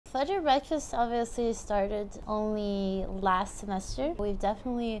Fajr Breakfast obviously started only last semester. We've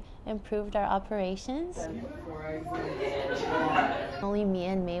definitely improved our operations. Only me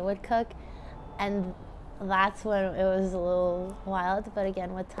and May would cook, and that's when it was a little wild. But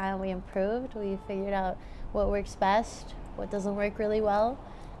again, with time we improved. We figured out what works best, what doesn't work really well,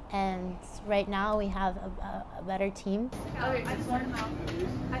 and right now we have a better team.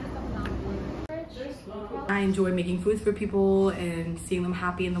 I enjoy making foods for people and seeing them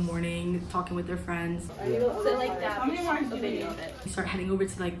happy in the morning, talking with their friends. So like that, a video of it. We start heading over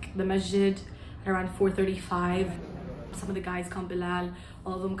to like the masjid at around 4:35. Some of the guys come, Bilal,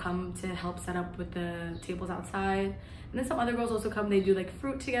 all of them come to help set up with the tables outside. And then some other girls also come, they do like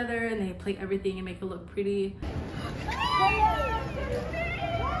fruit together and they plate everything and make it look pretty.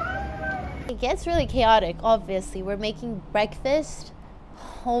 It gets really chaotic, obviously. We're making breakfast,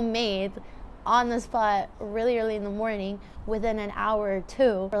 homemade, on the spot, really early in the morning, within an hour or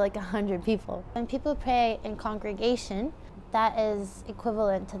two, for like 100 people. When people pray in congregation, that is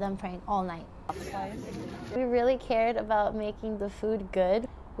equivalent to them praying all night. We really cared about making the food good.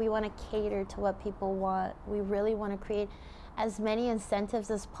 We want to cater to what people want. We really want to create as many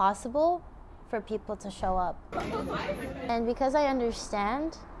incentives as possible for people to show up. And because I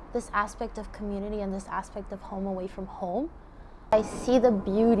understand this aspect of community and this aspect of home away from home, I see the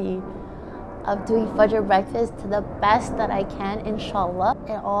beauty of doing Fajr breakfast to the best that I can, inshallah.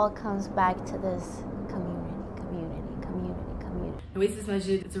 It all comes back to this community. Nueces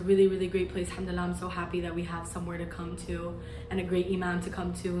Masjid, it's a really, really great place. Alhamdulillah, I'm so happy that we have somewhere to come to and a great imam to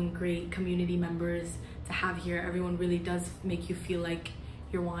come to and great community members to have here. Everyone really does make you feel like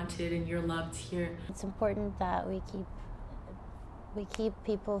you're wanted and you're loved here. It's important that we keep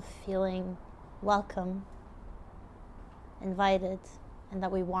people feeling welcome, invited, and that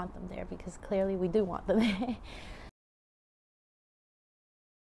we want them there, because clearly we do want them there.